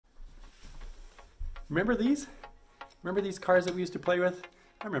Remember these? Remember these cars that we used to play with?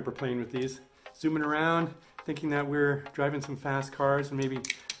 I remember playing with these. Zooming around, thinking that we're driving some fast cars and maybe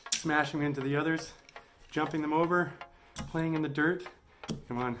smashing them into the others, jumping them over, playing in the dirt.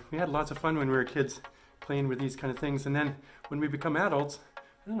 Come on, we had lots of fun when we were kids playing with these kind of things, and then when we become adults,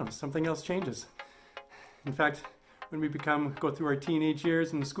 I don't know, something else changes. In fact, when we go through our teenage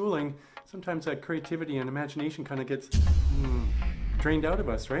years and schooling, sometimes that creativity and imagination kind of gets drained out of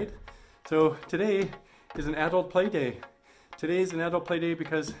us, right? So today is an adult play day. Today's an adult play day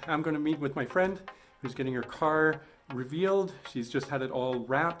because I'm going to meet with my friend who's getting her car revealed. She's just had it all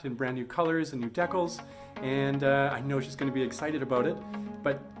wrapped in brand new colors and new decals, and I know she's going to be excited about it.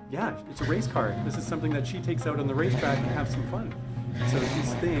 But yeah, it's a race car. This is something that she takes out on the racetrack and have some fun. So she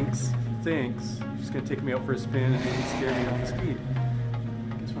thinks she's going to take me out for a spin and maybe scare me off the speed.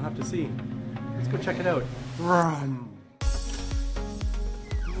 Guess we'll have to see. Let's go check it out. Vroom.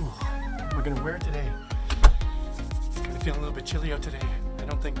 Ooh, what am I going to wear today? It's kind of feeling a little bit chilly out today. I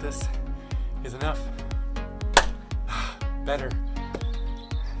don't think this is enough. Better.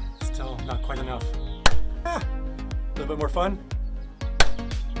 Still not quite enough. A little bit more fun.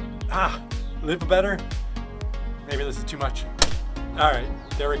 A little better. Maybe this is too much. All right,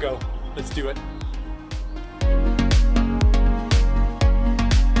 there we go. Let's do it.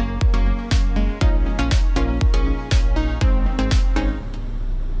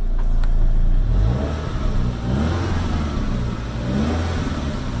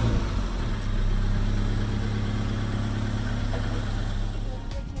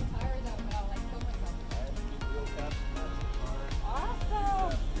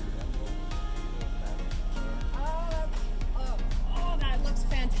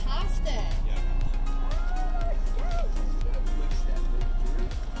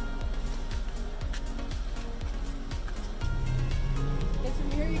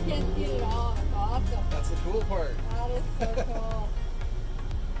 Cool part. That is so cool.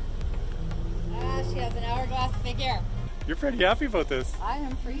 She has an hourglass figure. You're pretty happy about this. I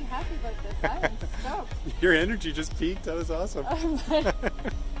am pretty happy about this. I am stoked. Your energy just peaked. That was awesome.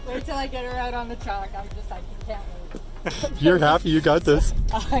 Wait till I get her out on the track. I'm just like, can't wait. You're happy you got this.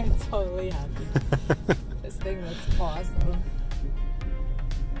 I'm totally happy. This thing looks awesome.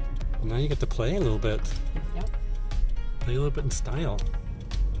 Now you get to play a little bit. Yep. Play a little bit in style.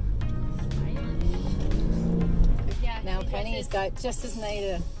 Now Penny's got just as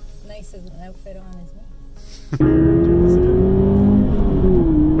nice as an outfit on as me.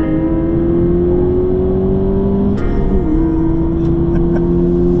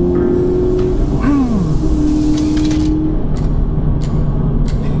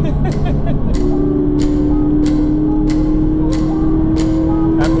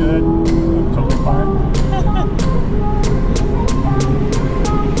 I'm good. I'm totally fine.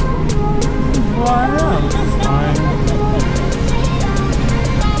 Wow, it's fine.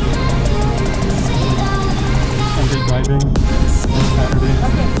 Driving on Saturday.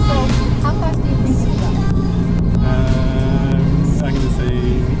 Okay, so how fast do you think you go? I'm going to say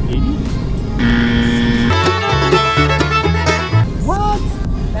 80. What?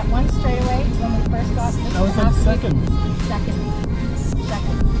 That one straightaway when we first got this. That was like seconds. Seconds.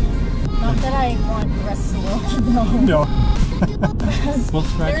 Not that I want the rest of the world to know. No. We'll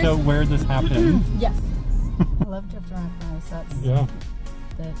scratch out where this happened. Yes. I love drifting around cars. That's Yeah.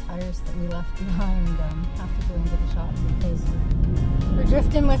 the tires that we left behind have to go into the shop because we're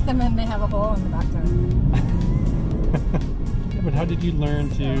drifting with them and they have a hole in the back tire. Yeah, but how did you learn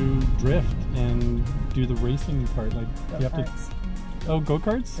to drift and do the racing part? Like you have to. Oh,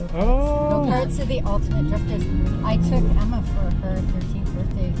 go-karts? Oh! Go-karts are the ultimate drifters. I took Emma for her 13th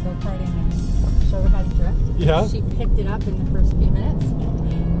birthday go-karting and showed her how to drift. Yeah? She picked it up in the first few minutes.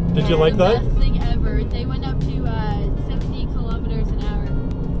 Did you like that? Best thing ever. They went up to 70 kilometers an hour.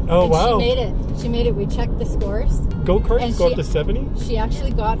 Oh, and wow. She made it. We checked the scores. Go-karts go up to 70? She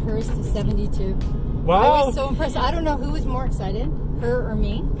actually got hers to 72. Wow. I was so impressed. I don't know who was more excited, her or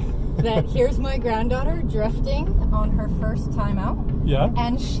me, that here's my granddaughter drifting on her first time out. Yeah.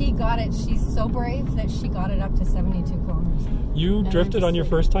 And she got it. She's so brave that she got it up to 72 kilometers. You drifted on your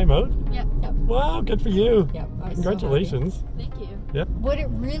first time out? Yep. Wow, good for you. Yep. Congratulations. So Thank you. Yep. what it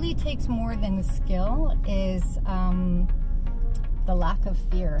really takes more than skill is the lack of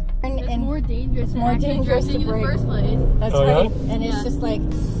fear. It's more dangerous. It's more dangerous in to the brake. first place. That's Oh, right. yeah? And it's just like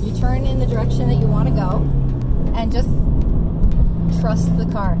you turn in the direction that you want to go, and just trust the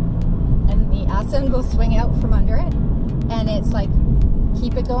car, and the ass end will swing out from under it, and it's like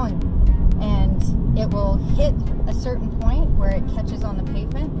keep it going, and it will hit a certain point where it catches on the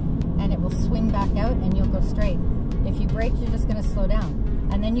pavement, and it will swing back out, and you'll go straight. If you brake, you're just going to slow down,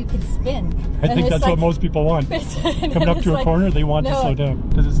 and then you could spin. I think that's what most people want. Coming up to a corner, they want to slow down.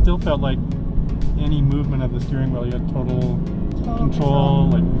 Because it still felt like any movement of the steering wheel, you had total control.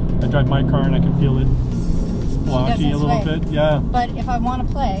 Like, I drive my car and I can feel it splotchy a little bit. Yeah. But if I want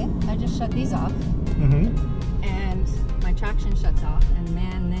to play, I just shut these off. And my traction shuts off, and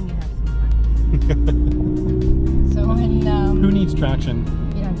man, then you have some fun. So when... who needs traction?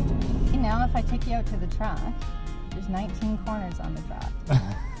 You don't need traction. Now if I take you out to the track, there's 19 corners on the track.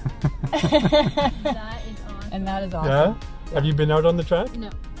 That is awesome. And that is awesome. Yeah? Have you been out on the track? No.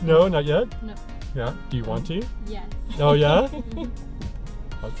 No, not yet? No. Yeah? Do you want to? Yes. Oh, yeah?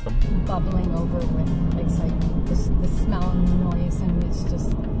 Awesome. Bubbling over with excitement. The smell and the noise, and it's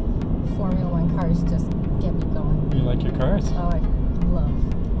just Formula One cars just get me going. You like your cars? Oh, I love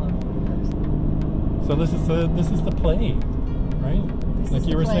cars. So this is the play, right? Like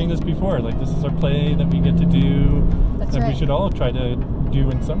you were saying this before, like this is our play that we get to do. That's that right. we should all try to do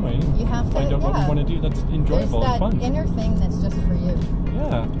in some way. You have to find out what we want to do that's enjoyable There's and fun. that inner thing that's just for you.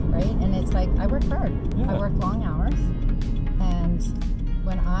 Yeah. Right? And it's like, I work hard. Yeah. I work long hours. And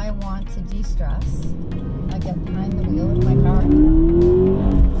when I want to de-stress, I get behind the wheel of my car.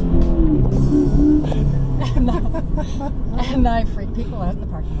 and I freak people out in the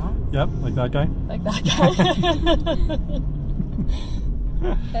parking lot. Yep, like that guy. Like that guy.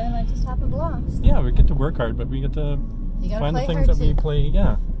 And I just have a blast. Yeah, we get to work hard, but we get to find the things that we play.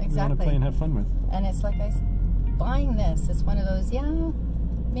 Yeah, we want to play and have fun with. And it's like buying this. It's one of those. Yeah,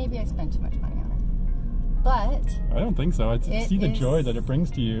 maybe I spent too much money on it, but I don't think so. I see the joy that it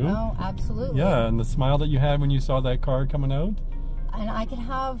brings to you. Oh, absolutely. Yeah, and the smile that you had when you saw that car coming out. And I could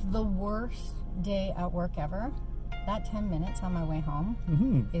have the worst day at work ever. That 10 minutes on my way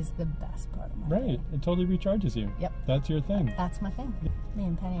home is the best part of my day. Right, it totally recharges you. Yep. That's your thing. That's my thing. Me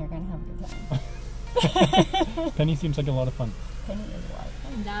and Penny are going to have a good time. Penny seems like a lot of fun. Penny is a lot of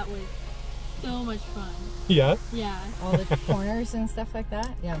fun. That was so much fun. Yeah? Yeah. All the corners and stuff like that.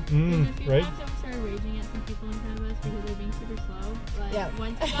 Yeah. There's a few Right? times that we started raging at some people in front of us because they're being super slow. But Yeah.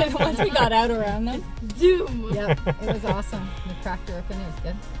 once we got out around them. Zoom! Yeah, it was awesome. We cracked her open. It was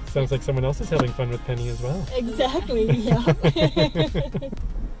good. Sounds like someone else is having fun with Penny as well. Exactly. Yeah.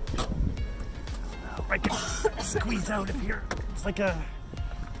 I can squeeze out of here. It's like a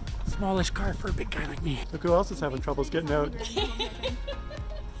smallish car for a big guy like me. Look who else is having troubles getting out.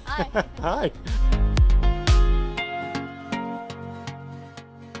 Hi. Hi.